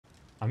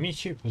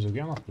Amici,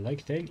 proseguiamo a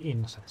Plague Tale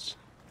Innocence.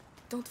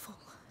 Don't fall.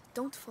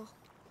 Don't fall.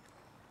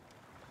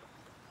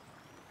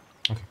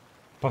 Ok.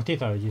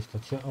 Partita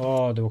registrazione.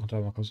 Oh, devo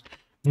controllare una cosa.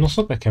 Non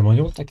so perché, ma ogni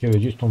volta che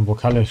registro un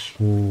vocale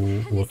su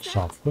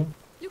WhatsApp.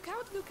 Look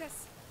out, Lucas.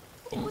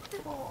 What the?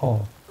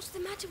 Oh, What's the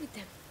matter with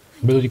them?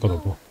 ve lo dico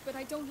dopo. But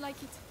I don't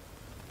like it.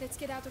 Let's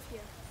get out of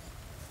here.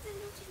 They're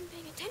not even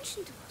paying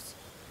attention to us.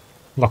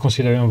 La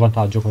considero un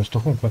vantaggio questo.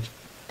 Comunque,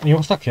 ogni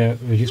volta che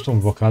registro un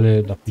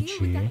vocale da PC,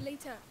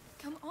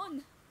 Come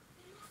on.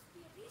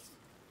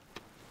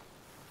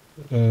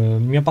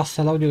 mi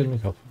abbassa l'audio del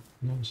microfono.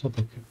 Non so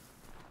perché.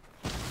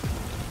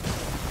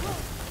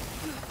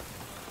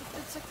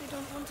 Looks like they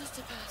don't want us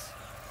to pass.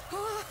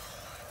 Oh,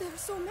 there are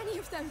so many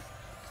of them.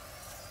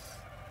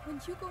 When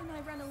Hugo and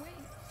I ran away,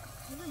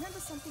 I remember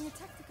something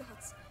attacked the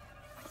guards.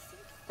 I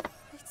think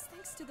it's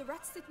thanks to the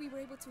rats that we were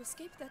able to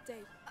escape that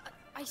day.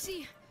 I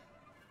see.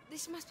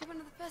 This must be one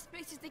of the first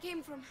places they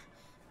came from.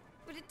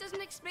 But it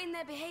doesn't explain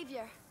their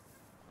behavior.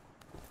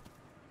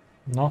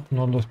 No,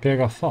 non lo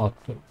spiega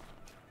affatto.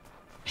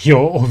 Io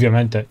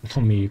ovviamente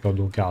non mi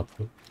ricordo un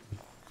cazzo.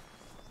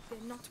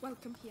 They're not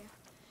welcome here.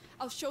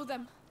 I'll show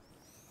them.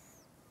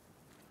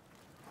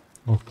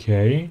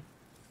 Ok.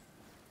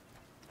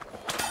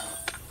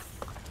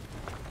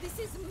 This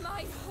is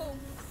my home.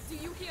 Do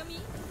you hear me?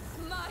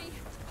 My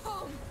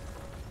home.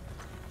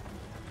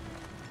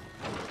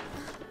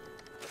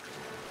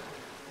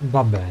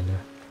 Va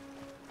bene.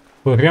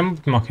 Corriamo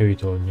prima che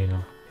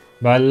ritornino.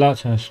 Bella,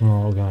 ce ne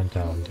sono ovviamente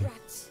altri.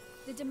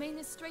 The domain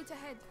is straight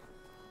ahead.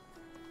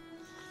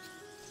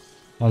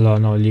 Allora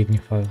no,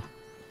 l'ignifero.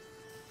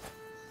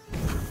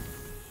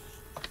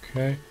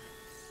 Ok.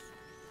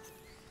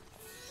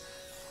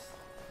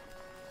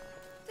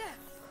 There,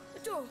 a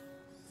door.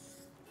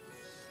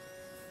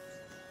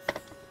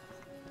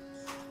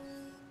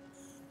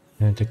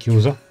 Niente,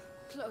 chiusa.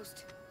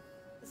 Closed.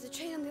 There's a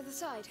chain on the other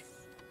side.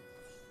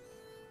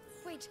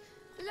 Wait,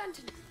 the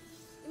lantern.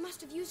 They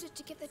must have used it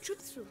to get their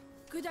troops through.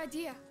 Good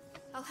idea.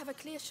 I'll have a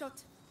clear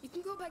shot. You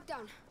can go back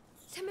down.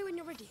 Tell me when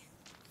you're ready.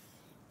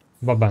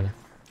 Va bene.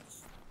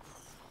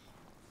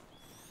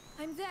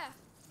 I'm there.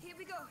 Here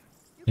we go.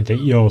 Niente,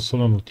 io ho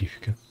solo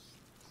notifiche.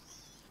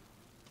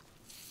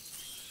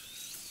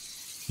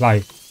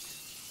 Vai.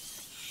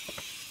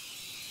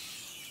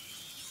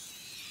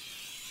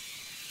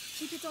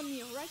 Keep it on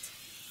me, all right?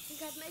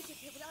 Think I'd make it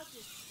here without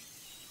you.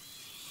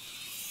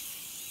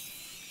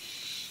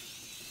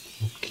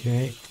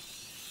 Ok.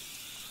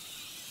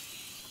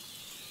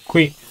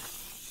 Qui.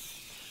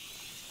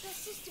 That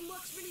system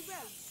works really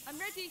well. I'm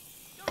ready.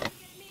 Don't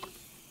forget me.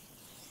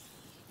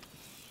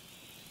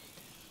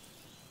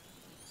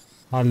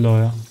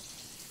 Allora.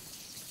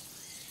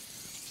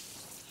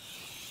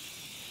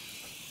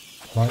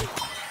 Vai.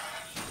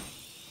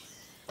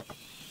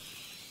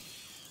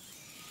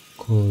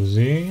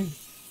 Così.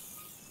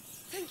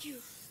 Thank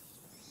you.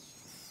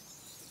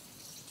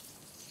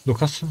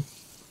 Lucas.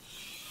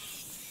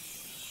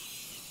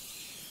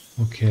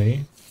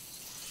 Ok.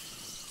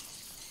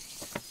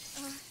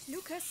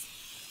 Lucas,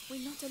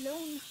 we're not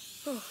alone.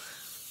 Oh.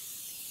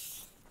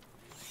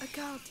 A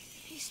guard.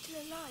 He's still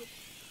alive.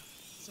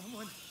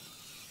 Someone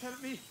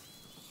help me.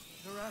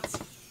 The rats.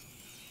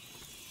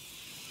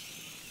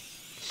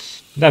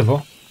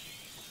 Devo?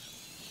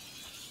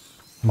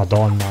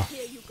 Madonna.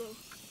 Here you go.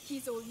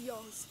 He's all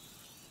yours.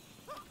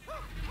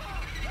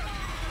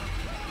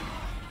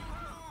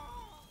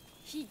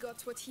 He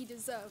got what he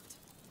deserved.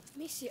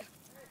 Monsieur.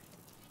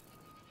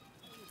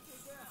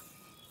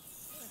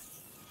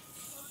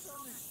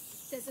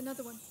 There's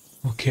another one.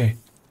 Ok.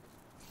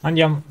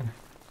 Andiamo.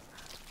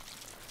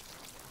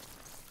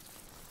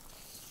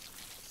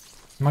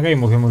 Magari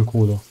muoviamo il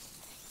culo.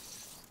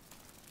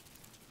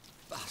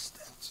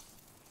 Bastards.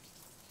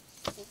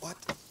 What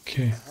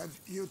Ok. have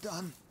you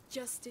done?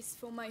 Justice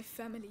for my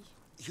family.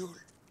 You'll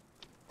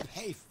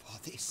pay for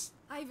this.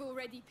 I've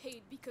already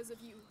paid because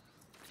of you.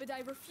 But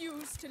I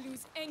refuse to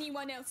lose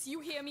anyone else.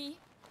 You hear me?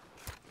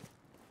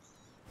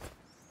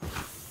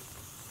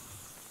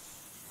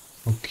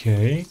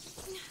 Ok.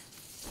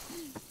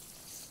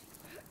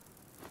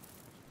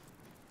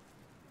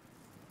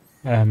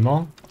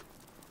 Mo.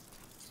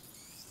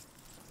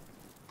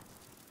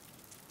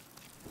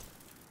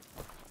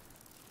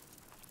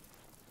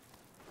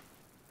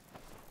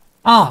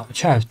 Ah,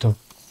 certo.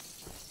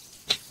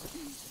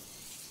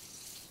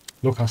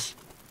 Lucas.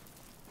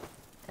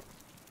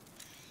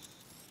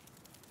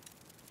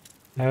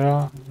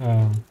 Era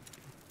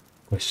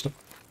questo.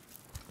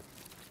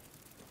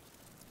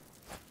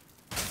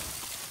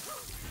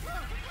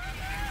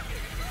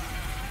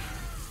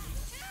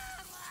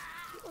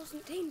 It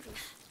wasn't dangerous.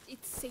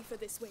 It's safer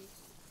this way.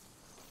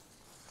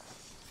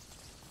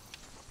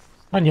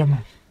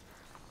 Andiamo.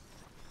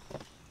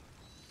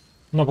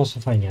 Non posso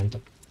fare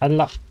niente.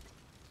 Alla.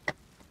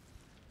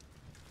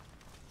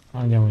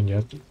 Andiamo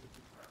indietro.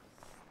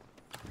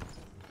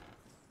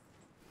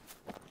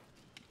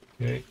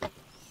 Ok.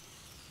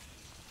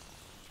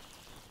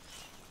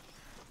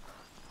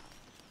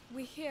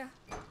 We're here.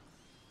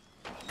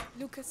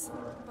 Lucas,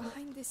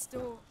 behind this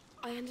door.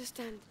 I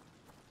understand.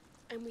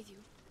 I'm with you.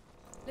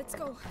 Let's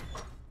go.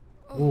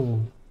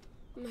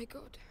 My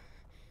God.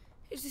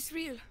 Is this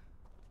real?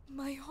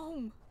 My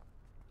home.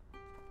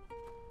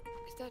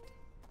 Is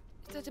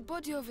that a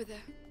body over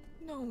there?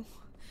 No.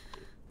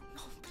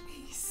 No,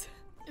 please.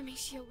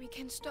 Amicia, we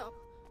can stop.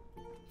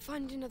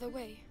 Find another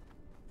way.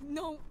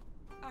 No.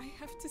 I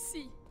have to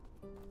see.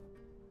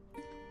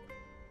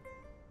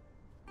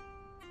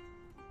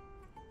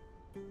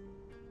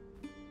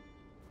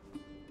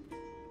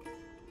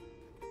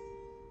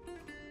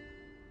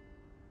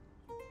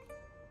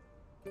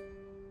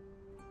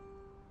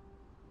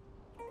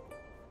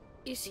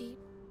 Is he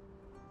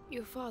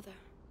your father?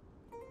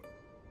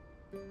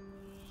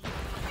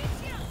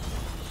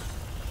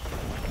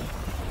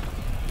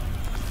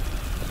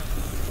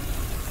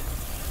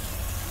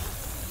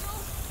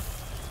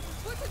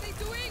 What are they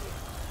doing?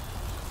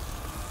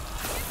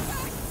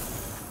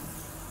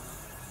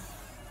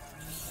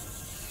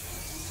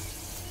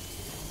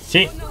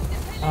 Sì,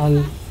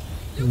 allora.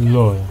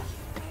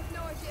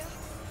 No idea.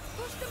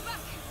 Push them back.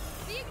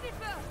 The ignit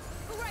first.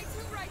 All right.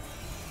 There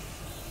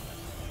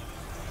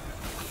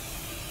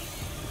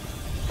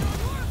are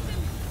more of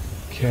them.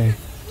 Ok.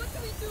 What do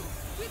we do?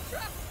 We're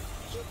trapped.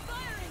 Keep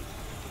firing.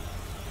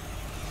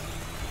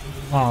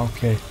 Ah,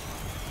 ok. We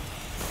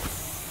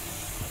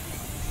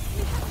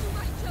have to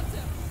find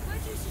shelter. Where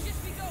do you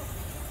suggest we go?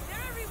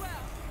 They're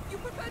everywhere. You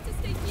prefer to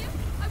stay here?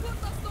 I won't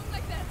last long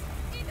like that.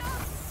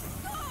 Enough!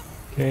 Stop!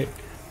 Ok.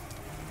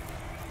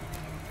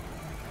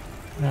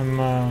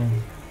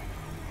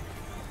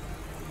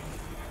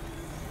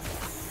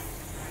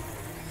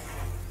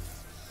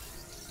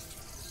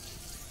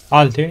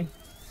 Altri?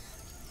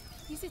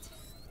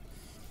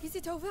 Is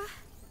it over?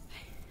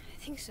 I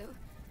think so.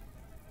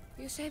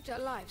 You saved our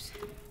lives.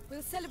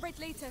 We'll celebrate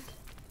later.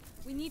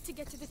 We need to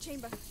get to the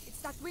chamber. It's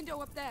that window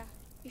up there.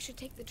 You should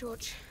take the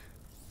torch.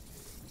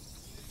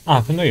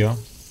 Ah, prendo io?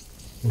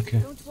 Ok.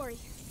 Don't worry.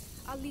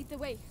 I'll lead the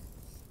way.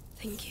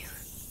 Thank you.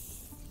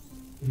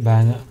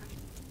 Bene.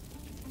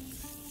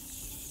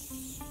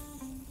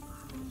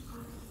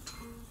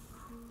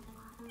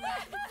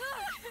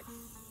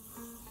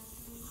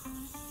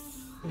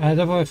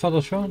 Dopo aver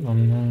fatto ciò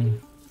non...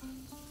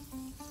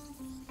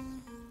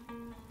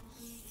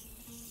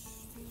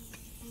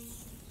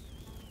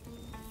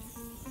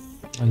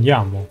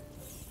 Andiamo.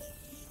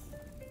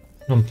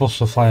 Non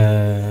posso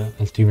fare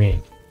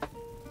altrimenti.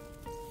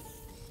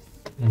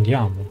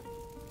 Andiamo.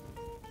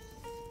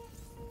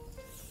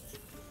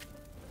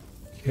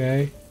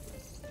 Ok.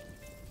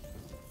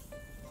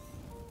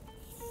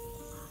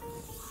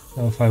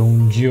 Devo fare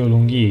un giro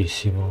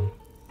lunghissimo.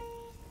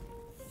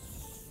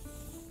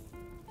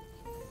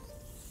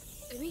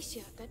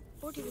 Amicia, that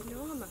body with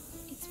no armor.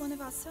 It's one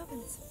of our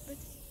servants, but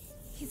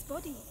his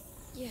body.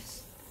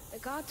 Yes, the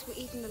guards were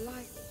eaten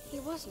alive. He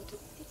wasn't.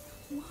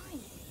 Why?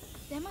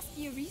 There must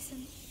be a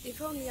reason.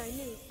 If only I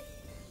knew.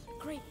 A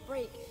great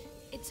break.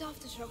 Its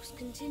aftershocks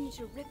continue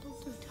to ripple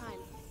through time.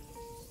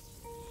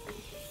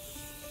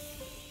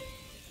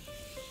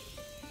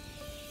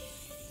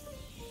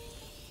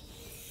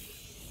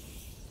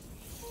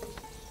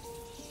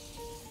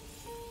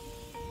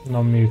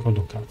 Non mi ricordo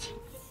un cazzo.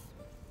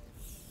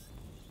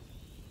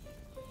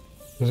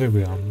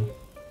 Proseguiamo.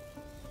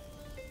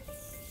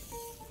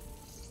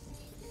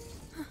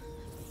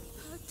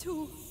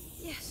 Two.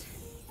 Yes,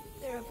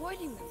 they're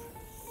avoiding them.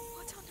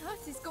 What on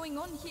earth is going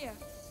on here?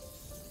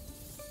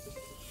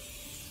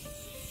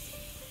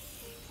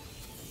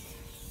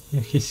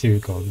 Chi si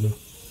ricorda?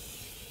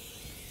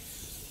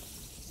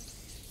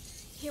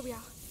 Here we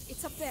are.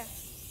 It's up there.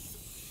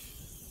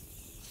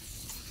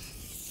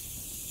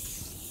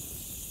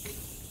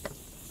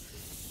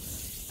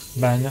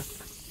 Bene.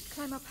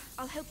 Climb up.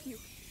 I'll help you.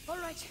 All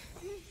right.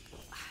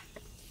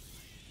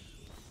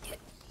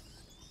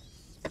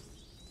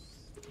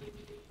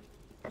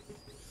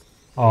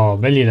 Oh,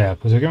 bella idea.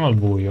 Proseguiamo al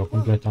buio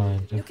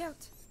completamente. Look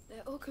out.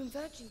 They're all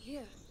converging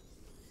here.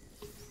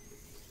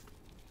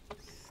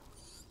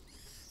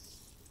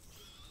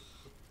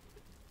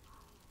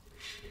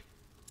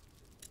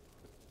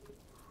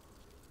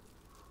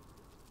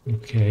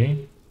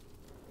 Ok.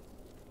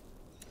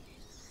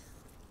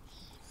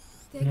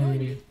 They're Non going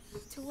mi...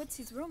 towards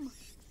his room.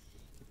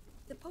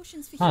 The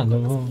potions for Ah, Hugo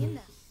devo... must be in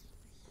there.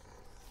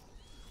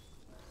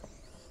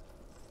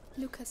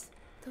 Lucas,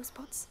 those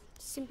pots?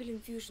 Simple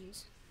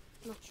infusions.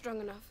 Not strong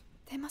enough.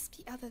 There must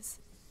be others.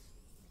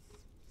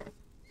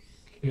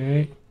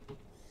 Ok.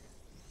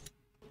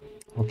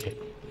 Ok.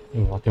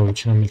 Devo un attimo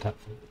avvicinarmi il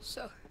telefono.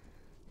 So,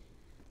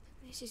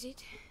 this is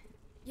it?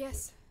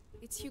 Yes,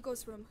 it's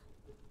Hugo's room.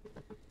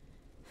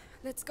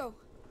 Let's go.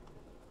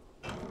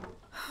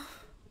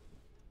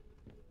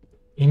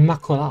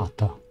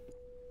 Immacolata.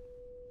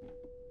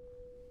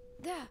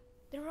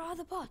 There are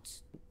other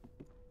pots.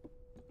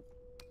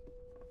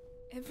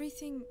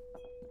 Everything's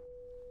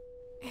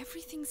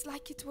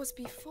like it was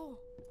before.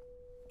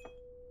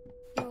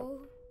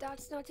 No,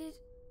 that's not it.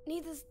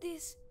 Neither's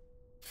this.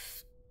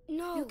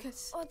 No,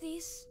 Lucas. or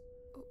this.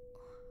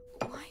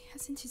 Why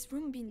hasn't his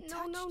room been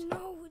touched?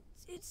 No,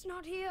 it's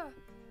not here.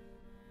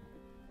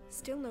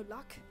 Still no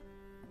luck.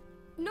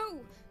 No,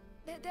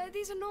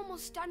 These are normal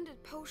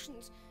standard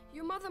potions.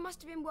 Your mother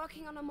must have been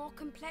working on a more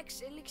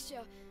complex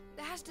elixir.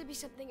 There has to be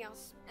something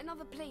else.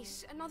 Another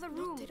place, another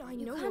room. Not that I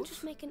you know can't of.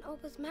 just make an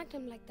opus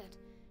magnum like that.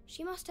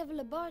 She must have a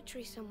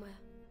laboratory somewhere.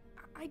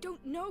 I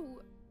don't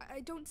know.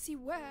 I don't see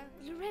where.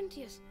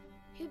 Laurentius,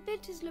 he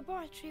built his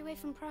laboratory away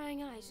from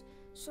prying eyes.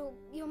 So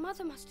your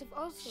mother must have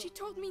also. She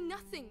told me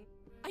nothing.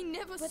 I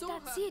never But saw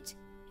that's her. it.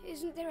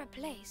 Isn't there a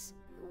place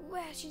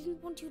where she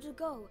didn't want you to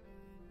go?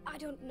 I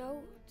don't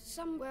know.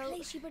 Some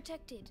place she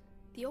protected.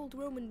 The old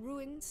Roman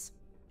ruins.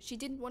 She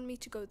didn't want me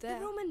to go there.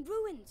 The Roman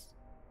ruins.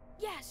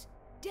 Yes,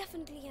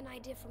 definitely an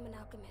idea from an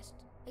alchemist.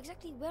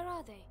 Exactly where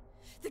are they?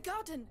 The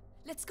garden.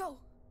 Let's go.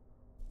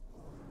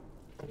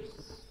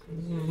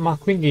 Ma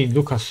quindi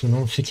Lucas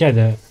non si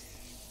chiede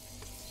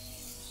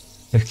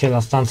perché la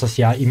stanza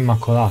sia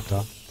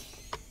immacolata?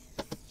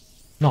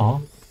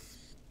 No?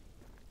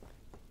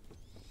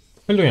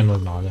 E lui è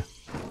normale.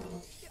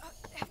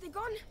 Have they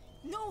gone?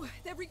 No,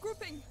 they're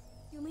regrouping.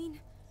 You mean?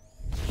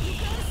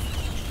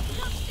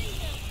 Not stay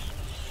here.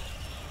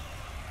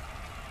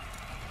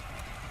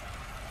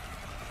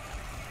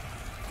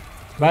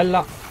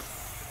 Bella.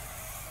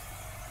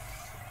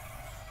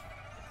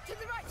 To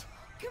the right.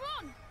 Come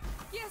on.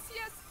 Yes,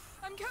 yes.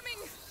 I'm coming.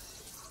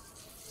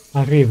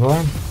 Arrivo, There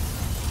are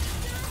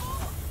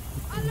more.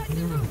 I'll light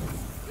the room.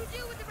 You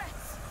deal with the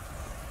rest.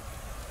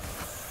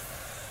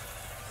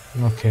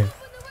 Ok. Open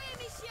the way,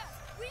 Amicia.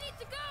 We need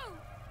to go.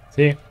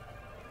 Sì.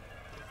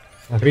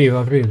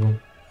 Arrivo.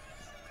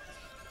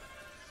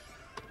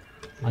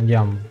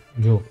 Andiamo,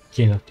 giù,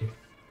 chinati.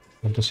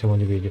 Quanto siamo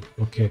di video?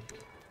 Ok.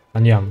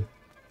 Andiamo.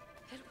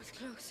 That was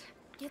close.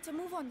 Get a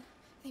move on.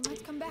 They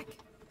might come back.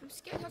 I'm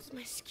scared out of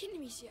my skin,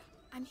 Amicia.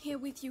 I'm here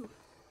with you,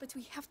 but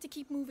we have to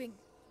keep moving.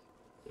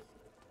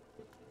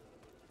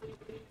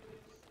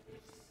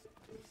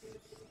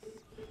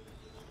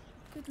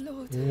 Good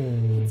Lord,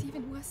 it's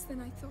even worse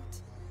than I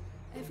thought.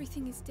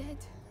 Everything is dead.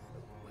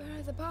 Where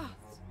are the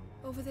baths?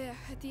 Over there,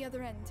 at the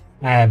other end.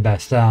 Beh,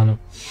 strano.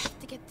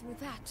 To get through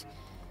that.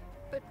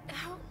 But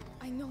how?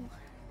 I know.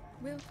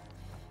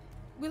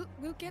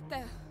 We'll get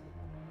there.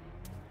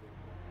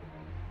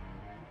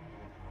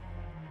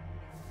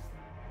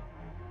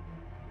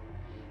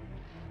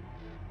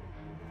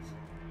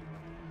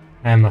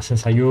 Ma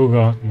senza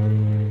Yugo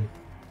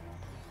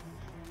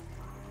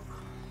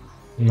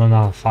non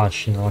ha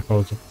fascino la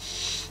cosa.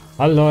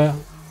 Allora,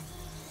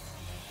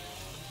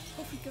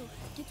 Off we go.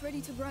 Get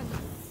ready to run.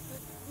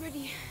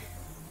 Ready?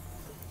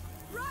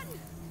 Run!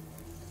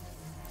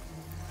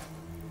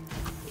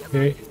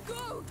 ok,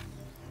 Go!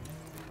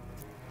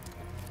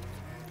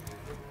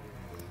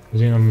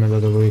 così non me lo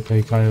devo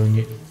ricaricare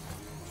ogni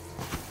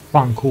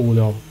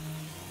fanculo.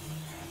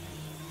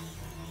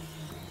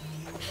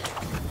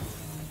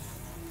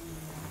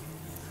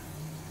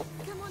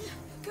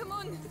 Come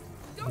on.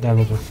 Don't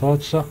Devo per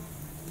forza.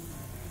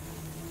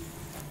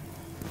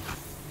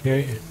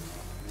 Ok.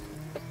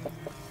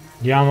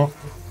 Andiamo.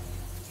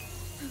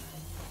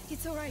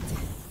 It's all right.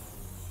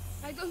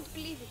 I don't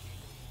believe it.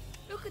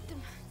 Look at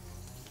them.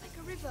 Like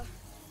a river.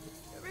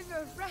 A river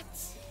of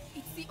rats.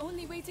 It's the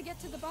only way to get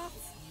to the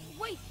baths.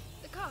 Wait,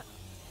 the cart.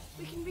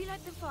 We can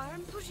relight the fire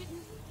and push it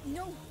in.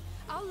 No,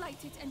 I'll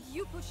light it and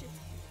you push it.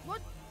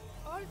 What?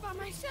 All by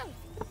myself?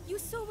 You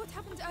saw what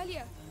happened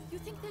earlier. You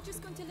think they're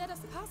just going to let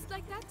us pass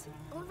like that?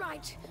 All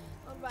right.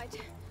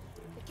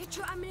 Get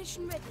your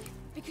ammunition ready,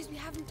 because we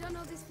haven't done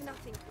all this for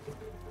nothing.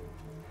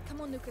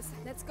 Come on, Lucas.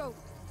 Let's go.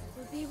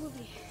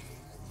 Wobbly.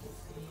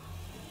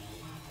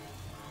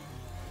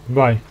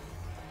 Vai.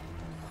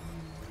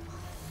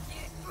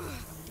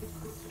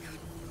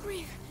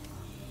 Breathe.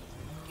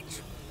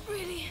 It's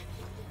really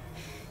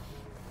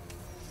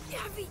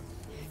heavy.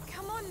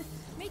 Come on,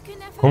 make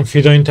an effort.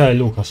 Confido in te,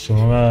 Lucas.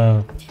 Non è...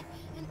 An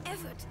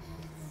effort.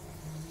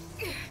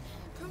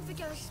 Don't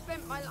forget I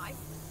spent my life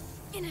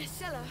in a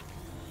cellar.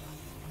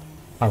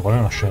 Ah, qual è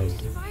una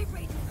scelta?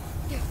 Vibrating.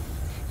 Do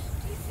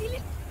you feel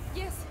it?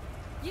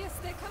 Yes,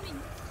 they're coming.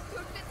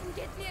 Don't let them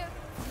get near.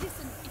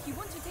 Listen, if you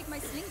want to take my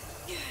sling,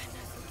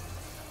 Nothing.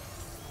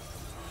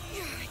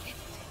 I get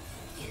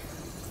it.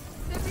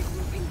 They're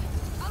regrouping.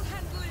 I'll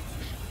handle it.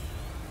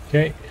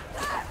 Ok.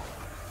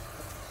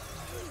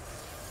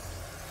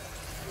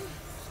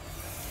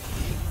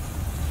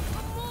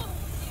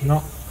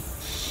 No.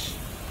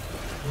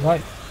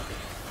 Vai.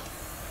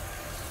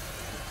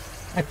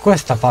 È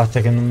questa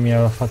parte che non mi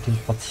aveva fatto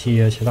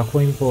impazzire, cioè da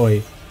qua in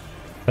poi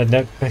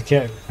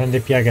perché prende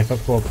pieghe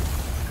troppo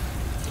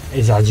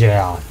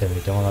esagerate,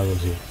 mettiamola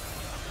così.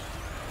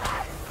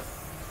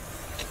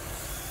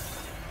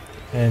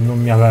 E non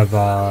mi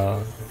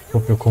aveva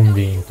proprio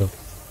convinto.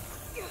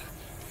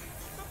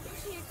 Stop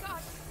pushing it,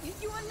 God.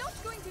 You are not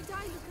going to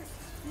die, Lucas.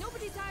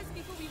 Nobody dies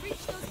before we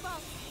reach those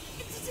baths.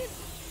 It's as if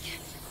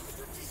it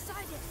was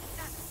decided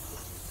that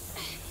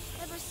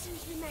ever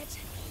since we met,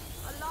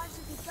 our lives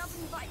have been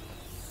governed by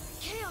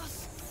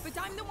chaos. But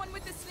I'm the one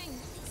with the sling,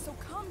 so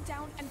calm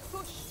down and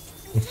push.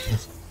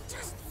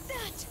 Just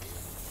that.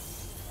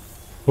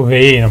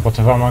 Poverino,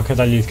 potevamo anche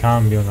dargli il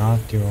cambio un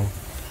attimo.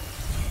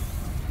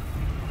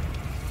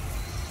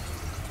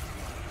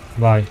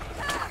 Vai.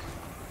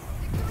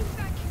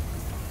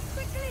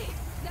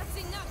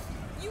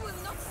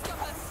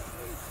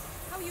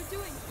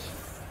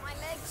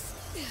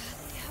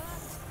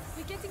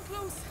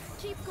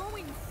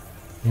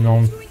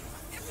 Non, doing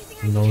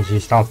everything I non can. si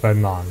sta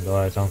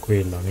fermando,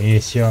 tranquillo,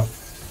 inizio.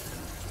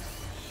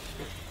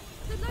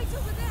 The light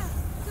over there.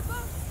 The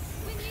box.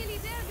 We're nearly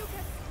there,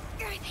 Lucas.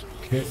 I think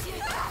Okay. Alicia.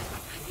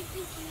 I've been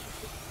thinking.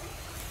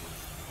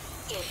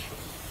 I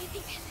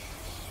think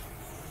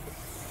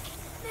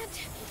that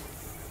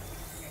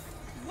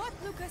What,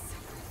 Lucas?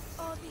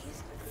 all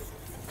these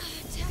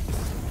attacks.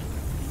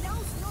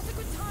 Now's not a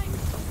good time.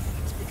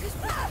 It's because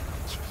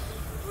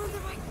we're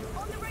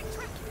On the right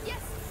track,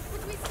 yes,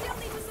 but we still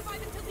need to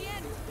survive until the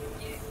end.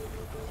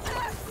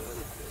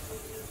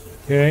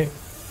 Ok.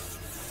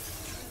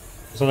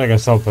 Pensate che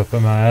stavo per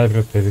premere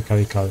R per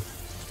ricaricare.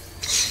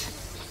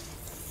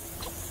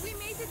 We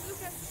made it,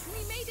 Lucas.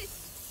 We made it.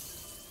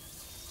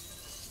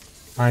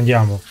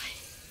 Andiamo.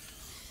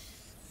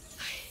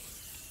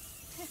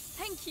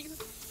 Thank you.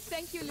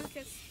 Thank you,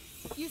 Lucas.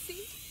 You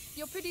see,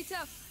 you're pretty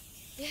tough.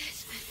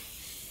 Yes,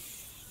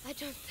 but I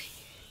don't think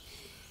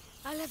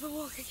I'll ever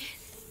walk again.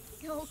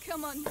 Oh,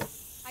 come on.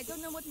 I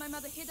don't know what my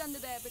mother hid under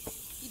there, but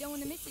you don't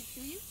want to miss it,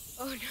 do you?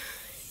 Oh no.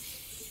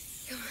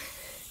 Come on.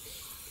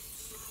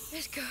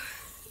 Let's go.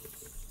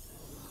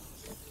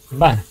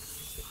 Bene.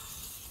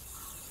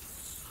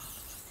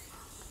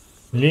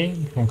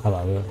 Lì un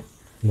cadavere.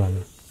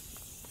 Bene.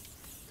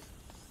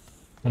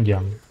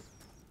 Andiamo.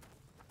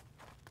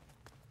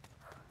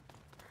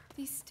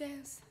 These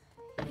stairs.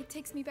 It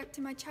takes me back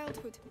to my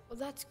childhood. Well,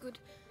 that's good.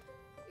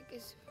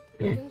 Because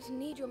we're going to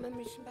need your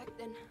memories from back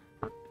then.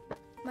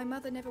 My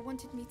mother never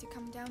wanted me to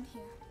come down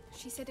here.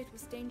 She said it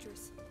was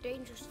dangerous.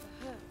 Dangerous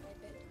for her, I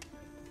bet.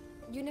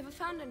 You never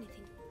found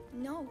anything.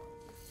 No,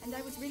 and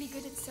I was really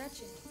good at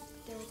searching.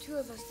 There are two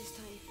of us this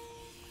time.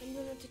 And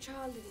you're not a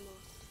child anymore.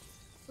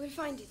 We'll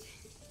find it.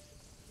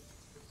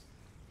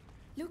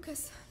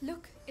 Lucas,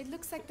 look, it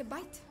looks like the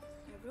bite.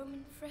 A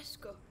Roman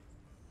fresco.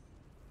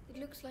 It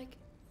looks like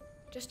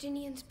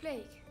Justinian's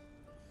plague.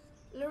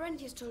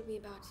 Laurentius told me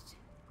about it.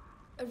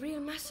 A real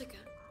massacre.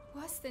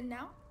 Worse than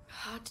now?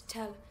 Hard to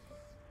tell.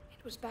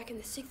 It was back in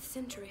the 6th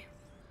century.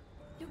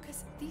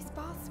 Lucas, these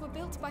baths were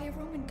built by a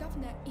Roman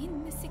governor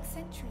in the 6th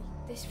century.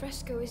 This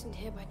fresco isn't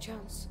here by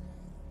chance.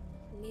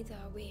 Neither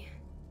are we.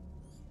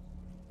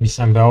 Mi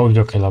sembra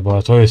ovvio che il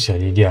laboratorio sia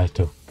lì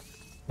dietro.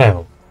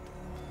 Però.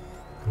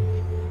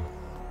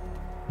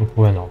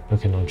 Oppure no,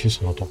 perché non ci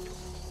sono troppo.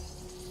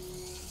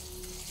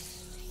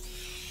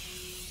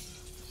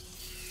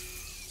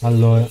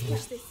 Allora.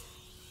 Watch this.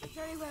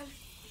 Very well.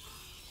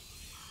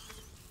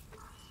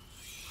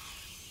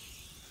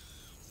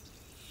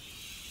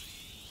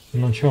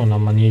 Non c'è una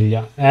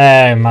maniglia.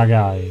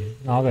 Magari.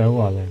 No, vabbè,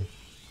 uguale.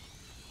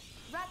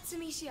 Rats,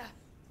 Amicia.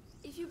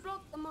 If you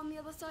block them on the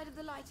other side of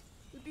the light,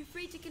 we'll be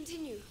free to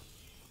continue.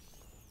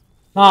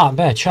 Ah,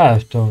 beh,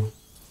 certo.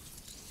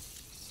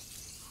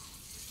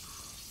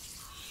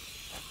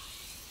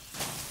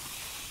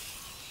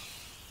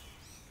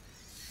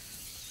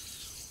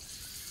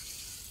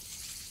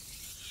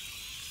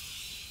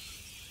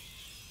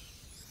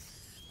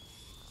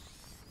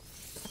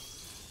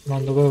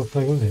 Non dovevo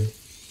fare così.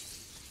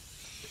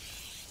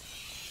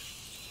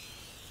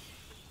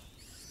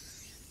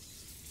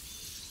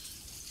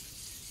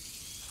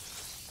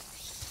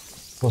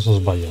 Cosa ho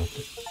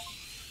sbagliato?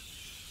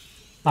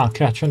 Ah,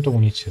 che ha 100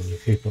 munizioni,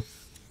 figo.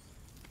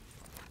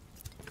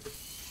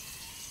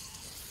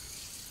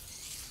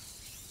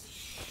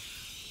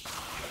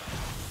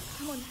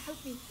 Come on, help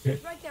me. Okay.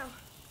 Right now.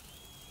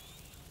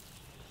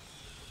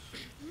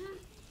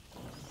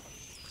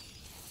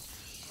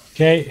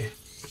 Ok.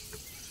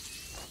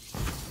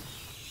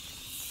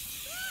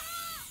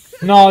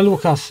 No,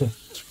 Lucas.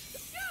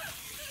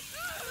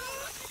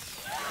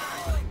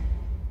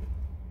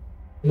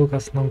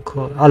 Lucas non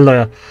corre.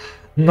 Allora,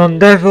 non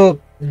devo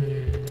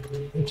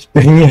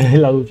spegnere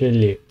la luce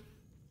lì.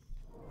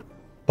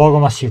 Poco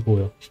ma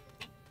sicuro.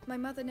 My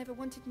mother never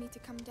wanted me to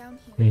come down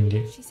here.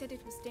 Quindi. She said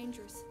it was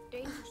dangerous.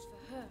 Dangerous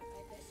for her,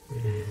 I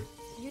bet.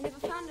 You never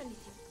found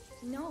anything.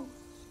 No,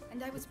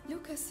 and I was...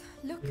 Lucas,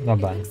 look, Va it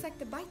bene. looks like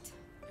the bite.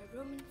 A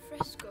Roman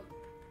fresco.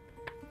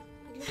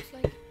 It looks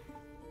like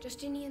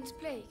Justinian's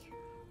plague.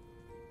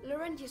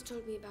 Laurentius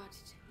told me about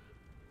it.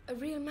 A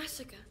real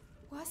massacre.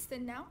 Worse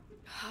than now?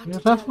 Hard In to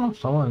realtà tell. non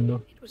sto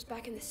morendo. It was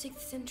back in the 6th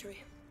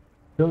century.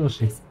 Credo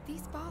sì.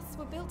 These baths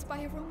were built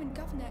by a Roman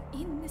governor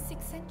in the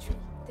 6th century.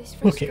 This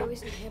fresco Okay.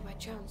 isn't here by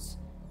chance.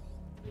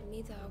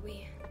 Neither are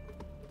we.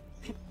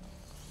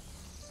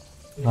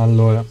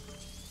 Allora.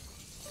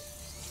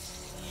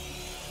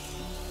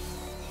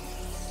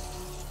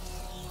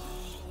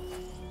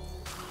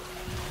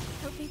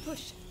 Help me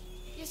push.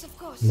 Yes, of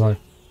course. Vai.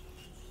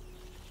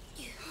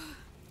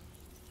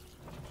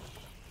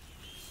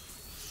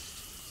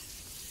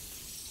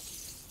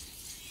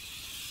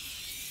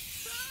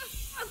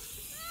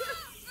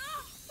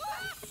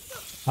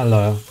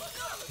 Allora.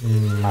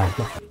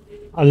 Ecco.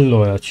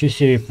 Allora, ci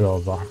si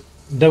riprova.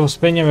 Devo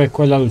spegnere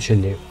quella luce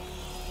lì.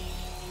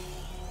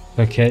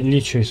 Perché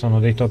lì ci sono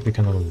dei topi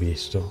che non ho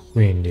visto.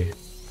 Quindi.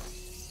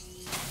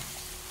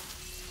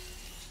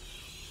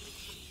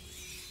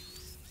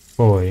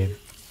 Poi.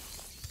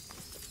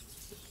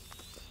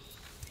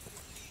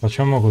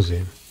 Facciamo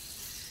così.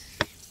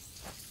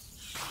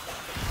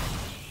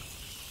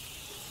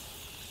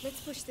 Let's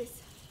push this.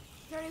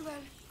 Very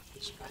well.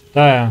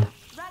 Aspetta,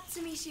 Rats,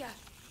 Amicia.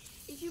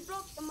 If you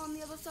block them on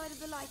the other side of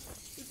the light,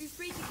 you'll be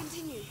free to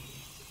continue.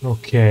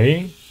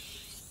 Ok.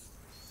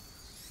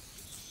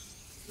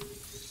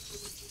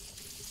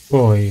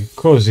 Poi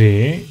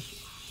così.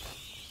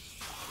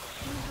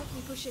 Can you help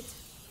me push it?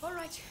 All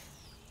right.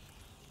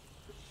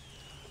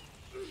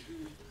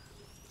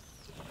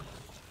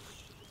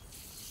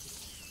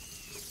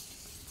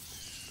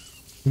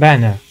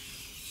 Bene.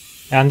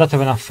 E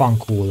andatevene a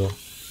fanculo.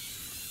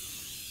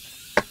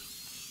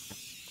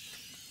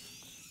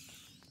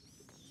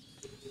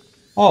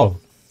 Oh,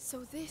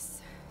 So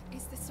this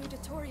is the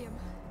sudatorium.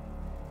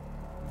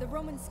 The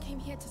Romans came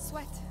here to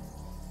sweat.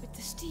 With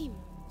the steam,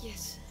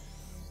 yes.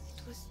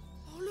 It was.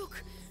 Oh,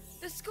 look!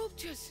 The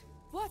sculptures!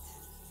 What?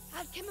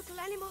 Alchemical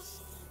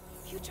animals,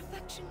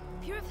 putrefaction,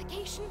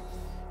 purification,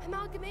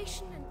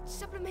 amalgamation, and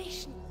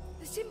sublimation.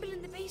 The symbol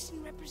in the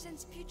basin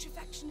represents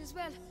putrefaction as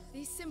well.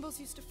 These symbols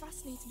used to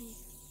fascinate me.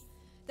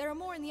 There are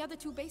more in the other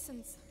 2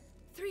 basins.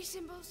 3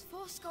 symbols,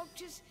 4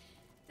 sculptures.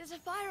 There's a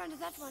fire under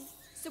that one.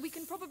 So we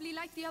can probably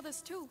light the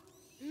others too.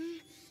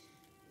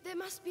 There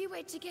must be a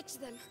way to get to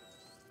them.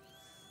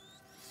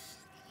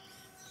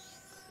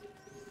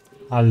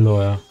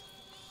 allora.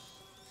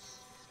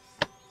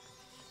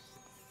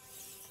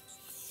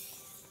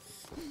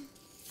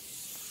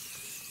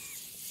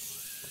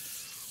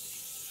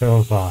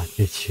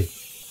 Provateci.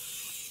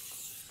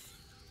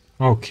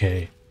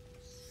 Ok.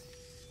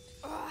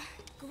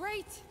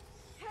 Great!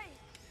 Hey,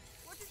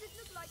 what does it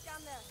look like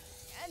down there?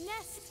 A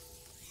nest!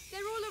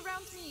 They're all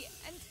around me,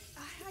 and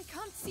I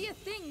can't see a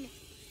thing.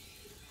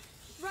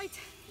 Right,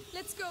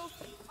 let's go.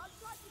 I'll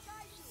try to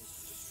guide you.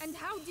 And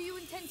how do you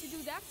intend to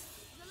do that?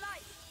 The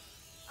light.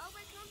 I'll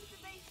wait close to the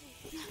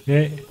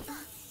basin.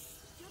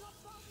 You're not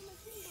far from a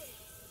symbol.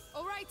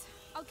 All right,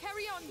 I'll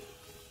carry on.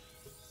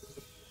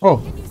 Oh,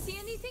 Can you see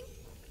anything?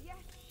 Yes.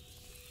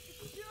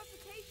 It's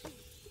purification.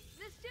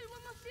 There's still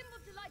one more symbol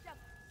to light up.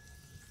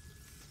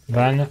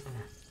 bene.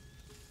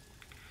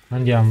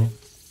 Andiamo.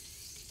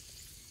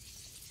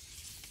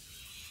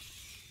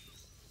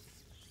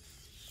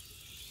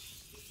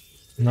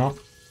 No.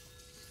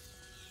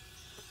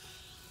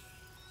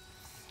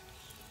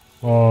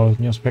 Oh,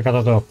 ne ho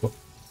sprecata troppo.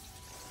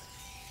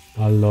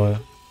 Allora.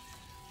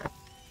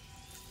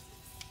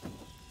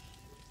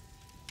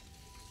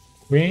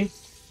 Qui.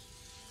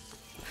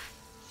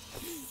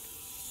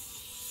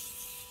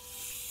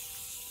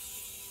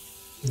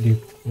 Di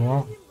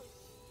qua.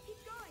 Keep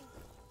going.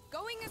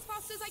 Going as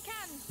fast as I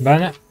can.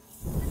 Bene. The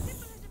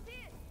symbol has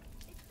appeared.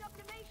 It's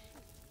sublimation.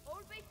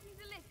 All basins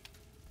are lit.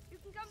 You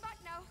can come back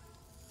now.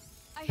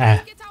 I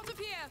have to get out of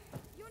here.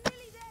 You're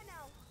nearly there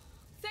now.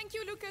 Thank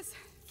you, Lucas.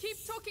 Keep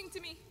talking to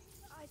me.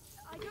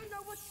 I don't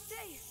know what to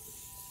say.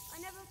 I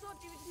never thought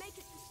you would make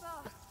it this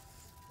far.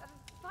 That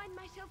I'd find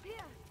myself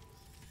here.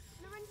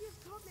 Laurentius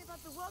told me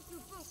about the world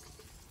through books.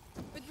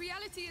 But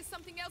reality is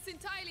something else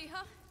entirely,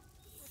 huh?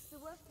 That's the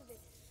worst of it.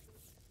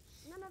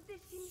 None of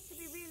this seems to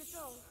be real at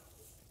all.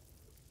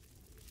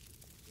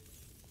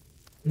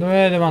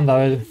 Dove devo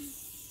andare?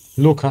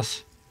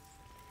 Lucas?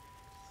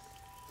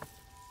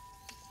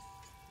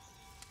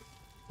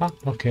 Ah,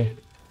 ok.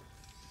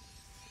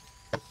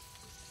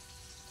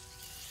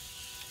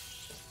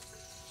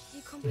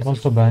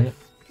 Molto bene.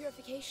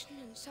 Purification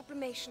and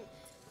sublimation.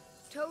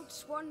 Toad,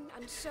 swan,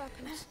 and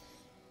serpent.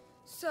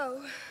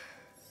 So,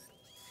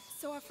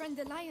 So our friend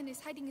the lion is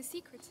hiding a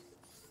secret.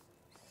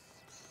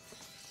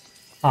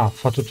 Ah,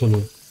 fa tutto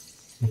lui.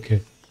 Ok.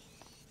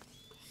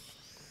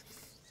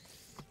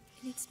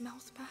 In its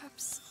mouth,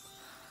 perhaps.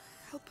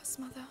 Help us,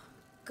 Mother.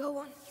 go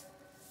on.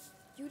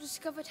 You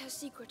discovered her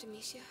secret,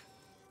 Amicia.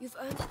 You've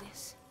earned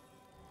this.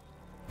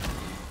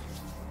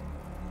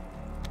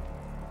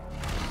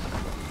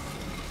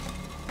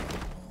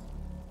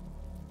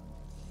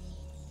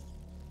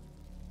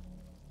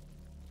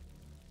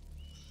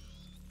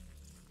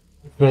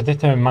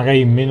 Vedete,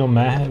 magari meno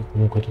me,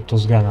 comunque tutto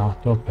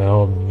sganato,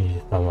 però mi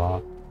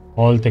stava,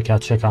 oltre che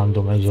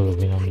accecando, mezzo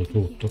rovinando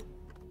tutto.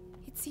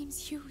 It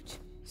seems huge.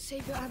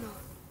 Save your ammo.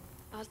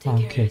 I'll take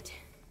care Okay. of it.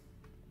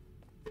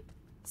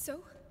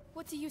 So,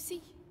 what do you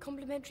see?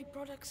 Complementary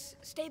products,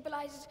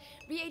 stabilizers,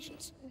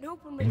 reagents,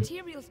 noble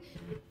materials,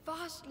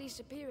 vastly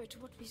superior to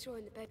what we saw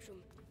in the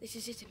bedroom. This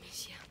is it,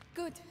 Amicia.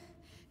 Good.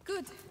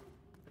 Good.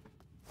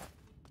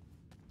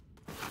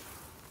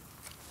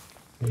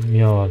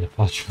 Io le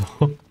faccio.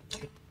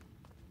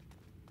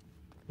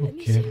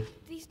 Amicia, Ok.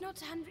 these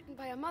notes are handwritten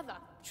by her mother.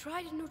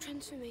 Tried a new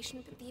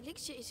transformation, but the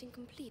elixir is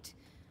incomplete.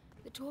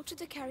 The torch of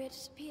the carrier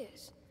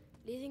disappears,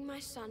 leaving my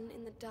son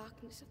in the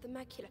darkness of the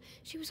macula.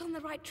 She was on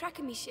the right track,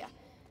 Amicia.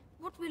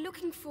 What we're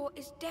looking for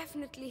is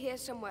definitely here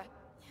somewhere.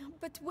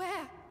 But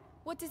where?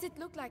 What does it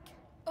look like?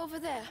 Over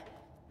there.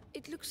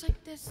 It looks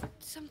like there's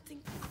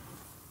something...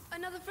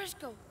 Another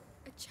fresco.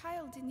 A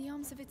child in the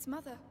arms of its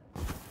mother.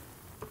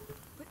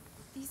 But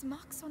these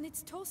marks on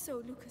its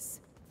torso, Lucas.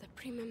 The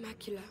prima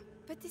macula.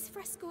 But this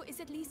fresco is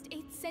at least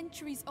 8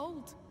 centuries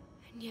old.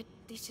 And yet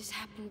this has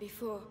happened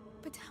before.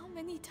 But how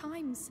many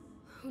times?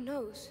 Who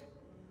knows?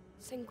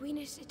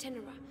 Sanguinis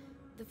itinera.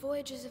 The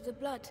voyages of the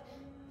blood.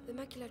 The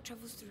macula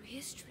travels through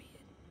history.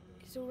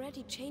 It's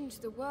already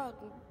changed the world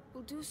and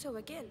will do so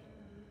again.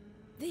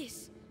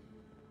 This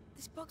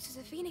box has a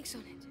phoenix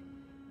on it.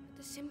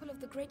 The symbol of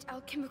the great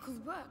alchemical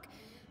work.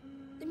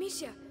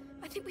 Amicia,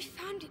 I think we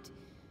found it.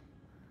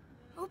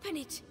 Open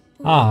it.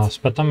 Ah,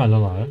 aspettamelo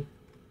là,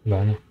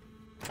 Bene.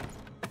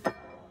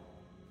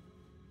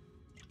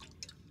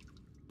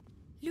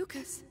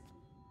 Lucas,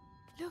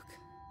 look.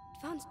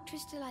 Advanced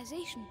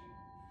crystallization.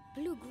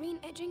 Blue-green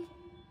edging.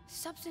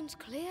 Substance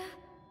clear.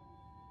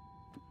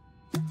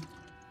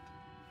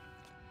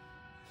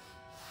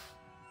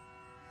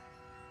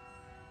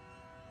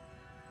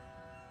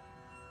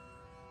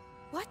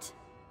 What?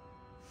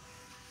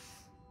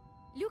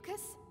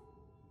 Lucas,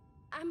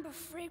 Amber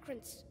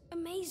fragrance.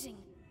 Amazing.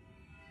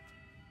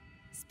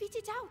 spit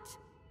it out.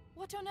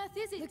 What on earth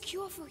is it? The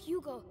cure for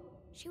Hugo.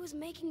 She was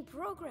making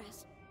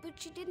progress, but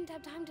she didn't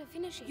have time to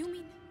finish it. You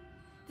mean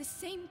the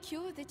same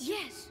cure that you...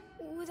 Yes,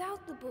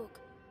 without the book.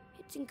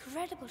 It's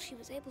incredible she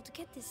was able to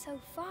get this so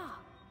far.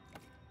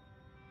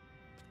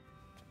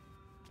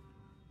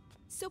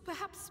 So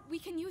perhaps we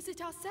can use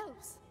it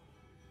ourselves.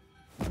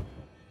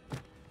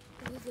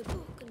 With the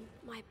book and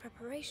my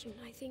preparation,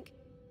 I think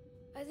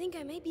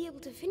I may be able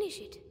to finish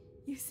it.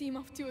 You seem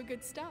off to a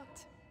good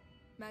start,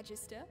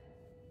 Magister.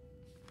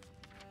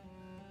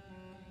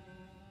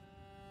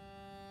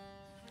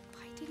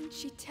 Why didn't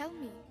she tell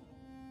me?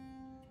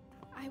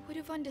 I would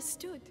have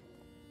understood.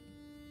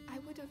 I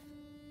would have...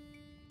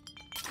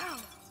 Ow!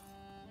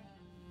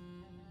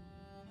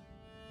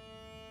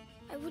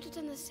 I would have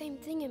done the same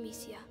thing,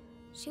 Amicia.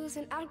 She was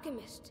an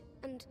alchemist,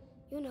 and,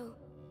 you know,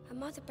 a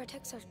mother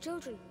protects her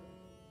children,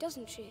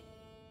 doesn't she?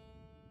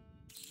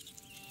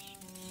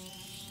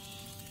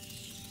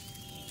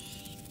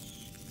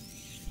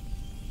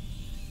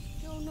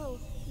 No,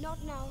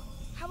 not now.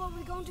 How are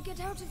we going to get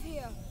out of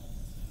here?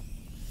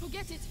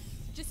 Forget it.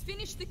 Just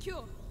finish the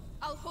cure.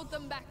 I'll hold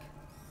them back.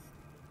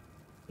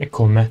 E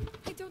come?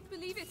 I don't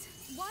believe it.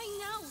 Why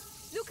now?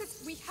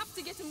 Lucas, we have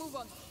to get a move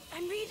on.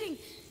 I'm reading.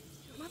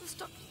 Your mother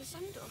stopped at the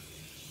sun door.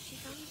 She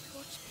found a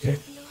torch but Yeah.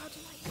 didn't know how to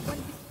light it.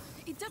 Well,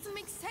 it doesn't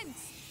make sense.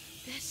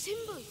 They're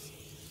symbols.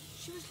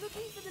 She was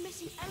looking for the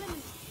missing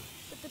element,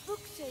 but the book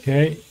says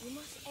Okay. you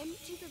must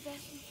empty the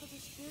vessel for the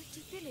spirit to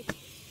fill it.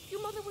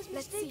 Your mother was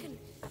Let's mistaken.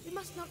 We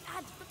must not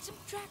add, but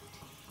subtract.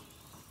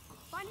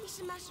 Find me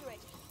some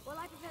macerate while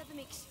I prepare the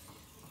mix.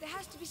 There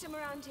has to be some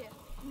around here.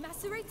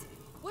 Macerate?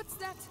 What's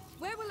that?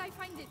 Where will I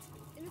find it?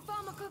 In the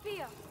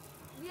pharmacopoeia.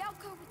 The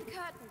alcove with the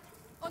curtain.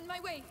 On my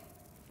way.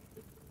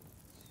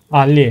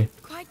 Ah, lì.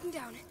 Quieten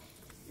down.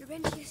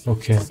 Laurentius seems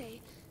Okay. to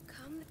say,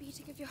 calm the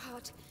beating of your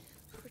heart,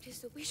 for it is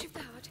the wish of the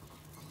heart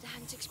that the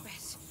hands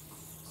express.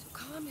 So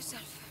calm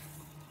yourself.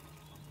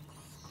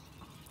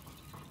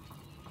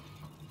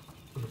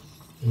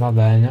 Va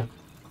bene.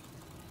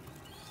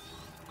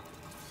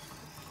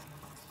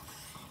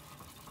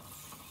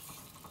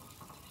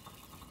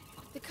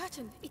 The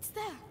curtain. It's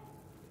there.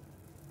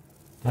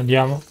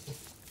 Andiamo.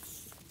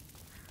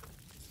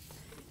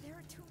 There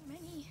are too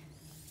many.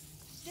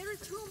 There are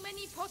too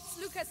many pots,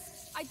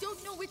 Lucas. I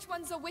don't know which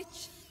ones are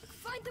which.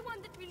 Find the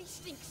one that really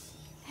stinks.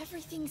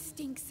 Everything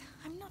stinks.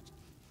 I'm not...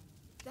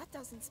 That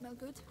doesn't smell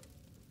good.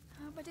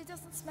 But it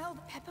doesn't smell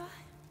pepper.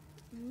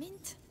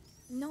 Mint?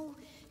 No,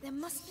 there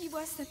must be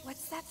worse than...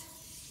 What's that?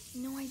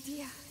 No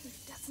idea. It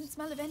doesn't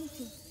smell of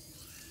anything.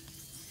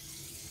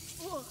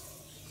 Oh,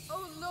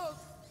 oh Lord.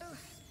 Oh,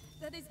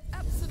 that is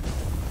absolute...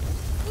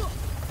 Oh.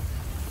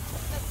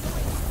 That's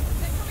noise.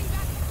 They're coming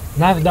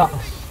back.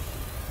 Merda.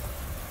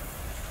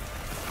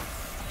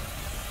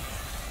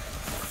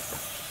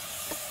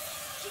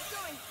 Keep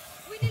going.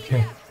 We're nearly Okay.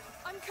 there.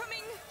 I'm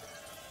coming.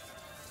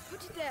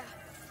 Put it there.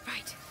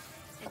 Right.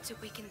 Let's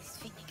awaken this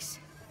phoenix.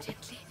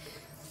 Gently.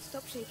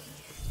 Stop shaking.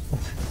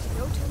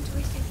 No time to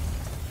waste any.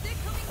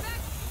 They're coming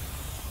back.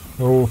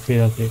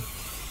 Fidati.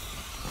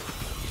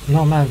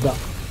 No, merda.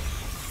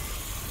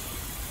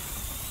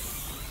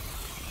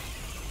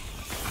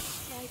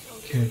 Slight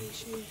Okay.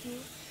 alteration in view.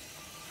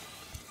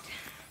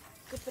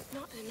 Good, but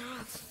not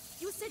enough.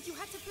 You said you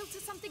had to filter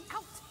something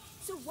out.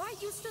 So why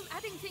are you still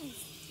adding things?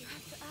 You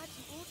have to add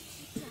in order to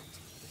subtract.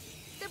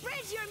 The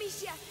bread's here,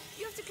 Amicia.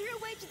 You have to clear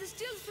a way to the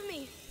stills for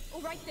me.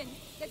 All right then.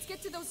 Let's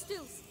get to those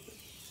stills.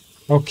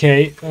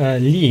 Ok,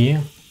 lì.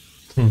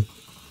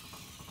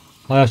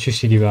 Ora ci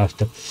si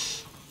diverte.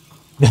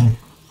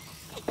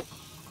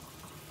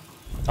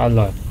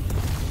 Allora,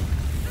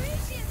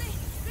 Amicia,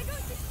 they're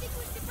going to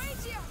extinguish the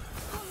brazier.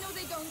 Oh no,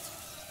 they don't.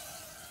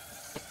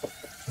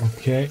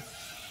 ok.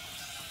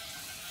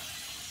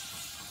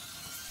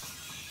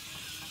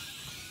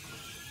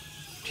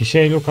 Ci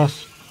sei,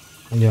 Lucas?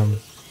 Andiamo.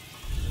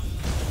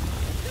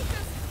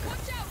 Lucas,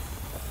 watch out.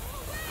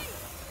 Away.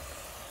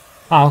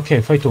 Ah,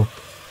 ok, fai tu.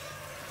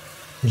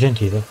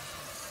 Gentile.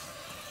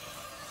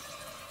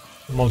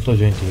 Molto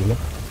gentile.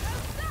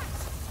 How's that?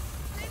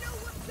 They know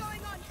what's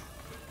going on,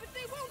 but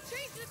they won't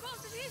change the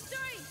course of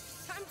history.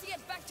 Time to get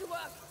back to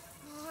work.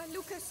 Oh,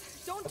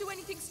 Lucas, don't do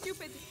anything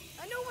stupid.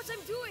 I know what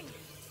I'm doing.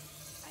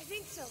 I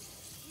think so.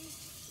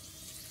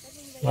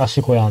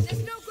 Rassicurante.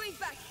 There's no going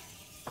back.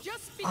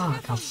 Lucas, be Ah,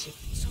 careful. cazzo.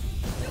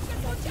 Lucas,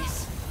 watch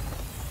out.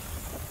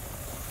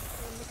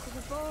 Oh, look at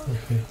the ball.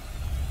 Ok.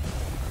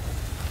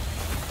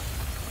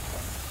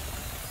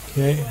 Ok.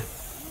 Who's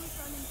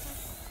running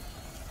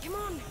fast? Come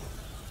on.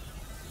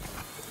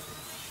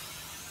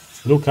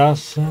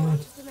 Lucas. Go out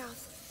of the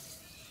mouth.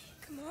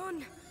 Come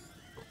on.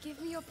 Give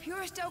me your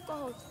purest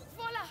alcohol.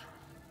 Voila!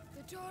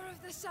 The door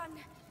of the sun.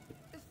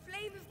 The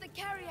flame of the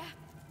carrier.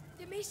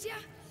 Demetia,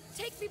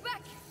 take me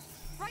back.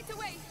 Right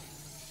away.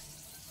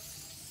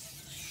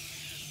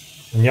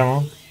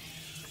 Andiamo?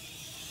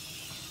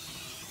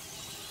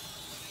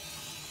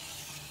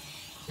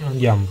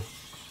 Andiamo.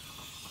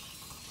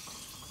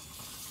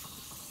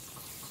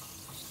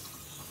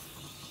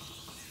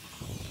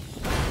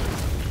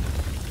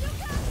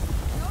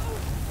 No!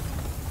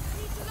 I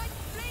need to light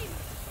the flame.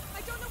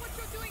 I don't know what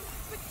you're doing,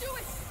 but do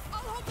it. I'll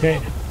hold Ok.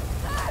 on.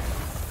 Ah!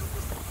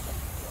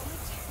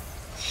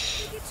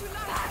 Take it to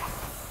light.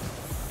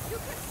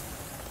 Lucas,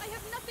 I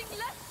have nothing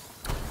left.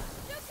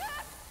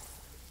 Lucas!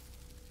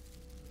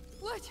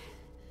 What?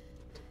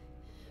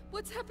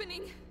 What's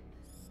happening?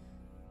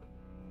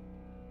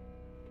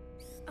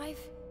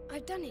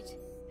 I've done it,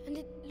 and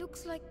it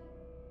looks like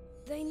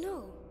they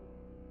know.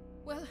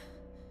 Well,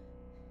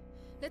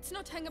 let's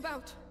not hang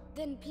about.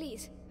 Then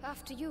please,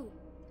 after you.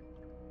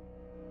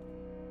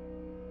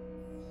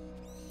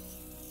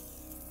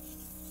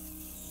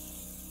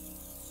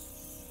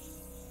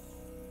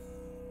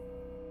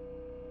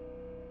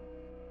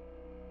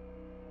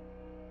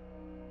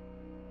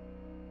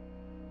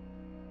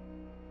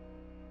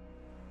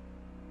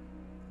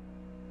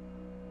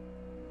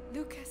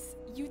 Lucas,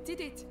 you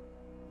did it.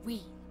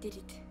 We did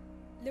it.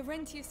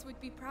 Laurentius would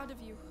be proud of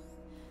you.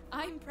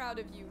 I'm proud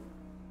of you.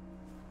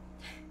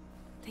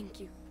 Thank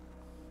you.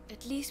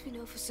 At least we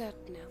know for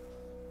certain now.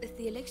 If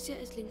the elixir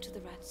is linked to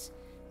the rats,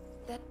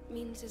 that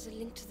means there's a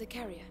link to the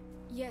carrier.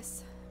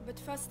 Yes, but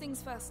first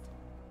things first.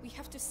 We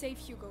have to save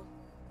Hugo.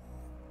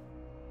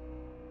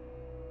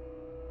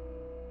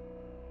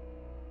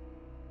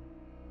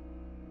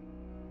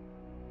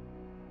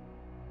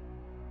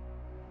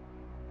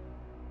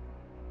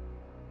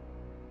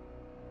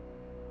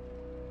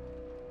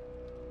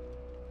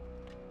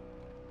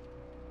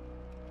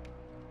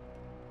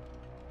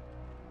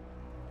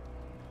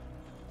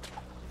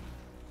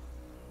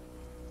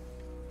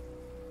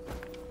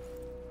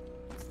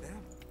 It's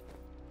them.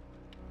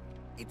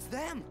 It's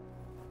them!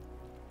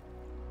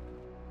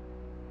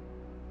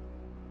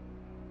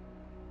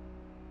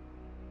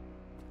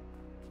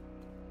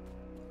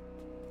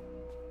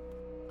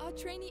 Our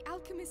trainee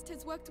alchemist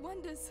has worked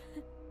wonders.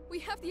 We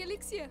have the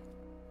elixir.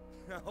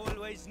 I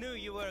always knew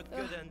you were a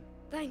good one.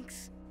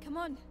 Thanks. Come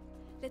on,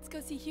 let's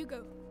go see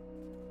Hugo.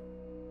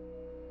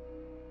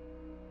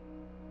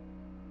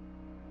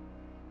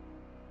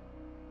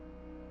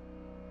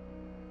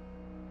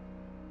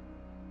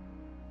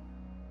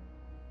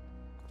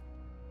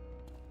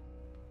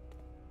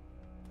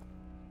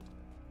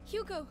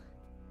 Hugo,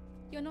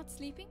 you're not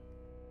sleeping?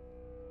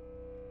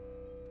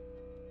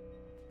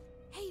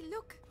 Hey,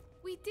 look!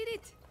 We did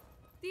it!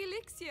 The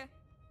elixir!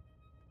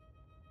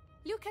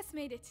 Lucas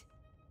made it.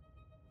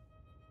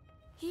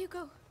 Here you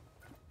go.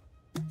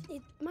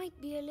 It might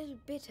be a little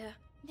bitter.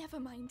 Never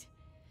mind.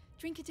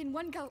 Drink it in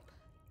one gulp.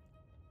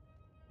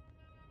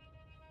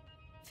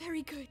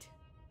 Very good.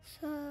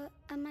 So,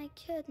 am I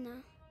cured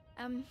now?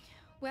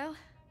 Well,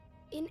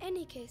 In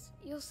any case,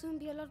 you'll soon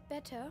be a lot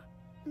better.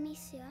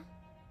 Amicia?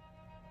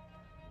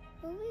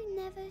 Will we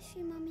never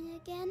see Mummy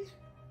again?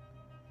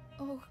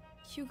 oh,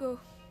 Hugo,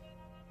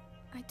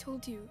 I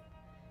told you,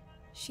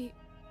 she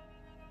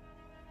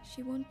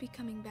won't be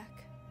coming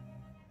back.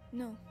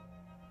 No.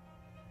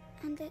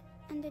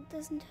 And it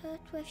doesn't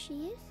hurt where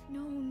she is?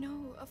 No,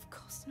 of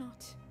course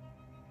not.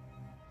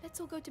 Let's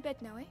all go to bed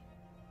now, eh?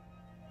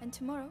 And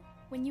tomorrow,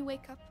 when you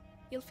wake up,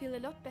 you'll feel a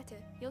lot better,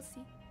 you'll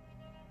see.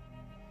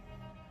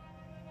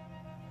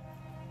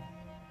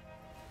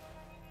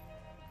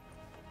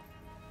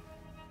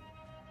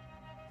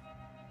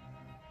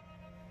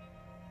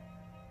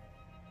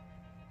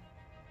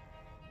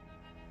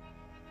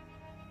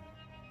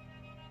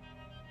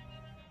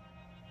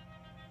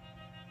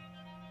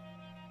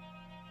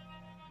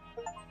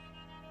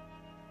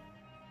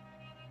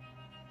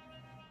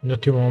 Un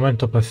ottimo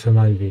momento per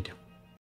fermare il video.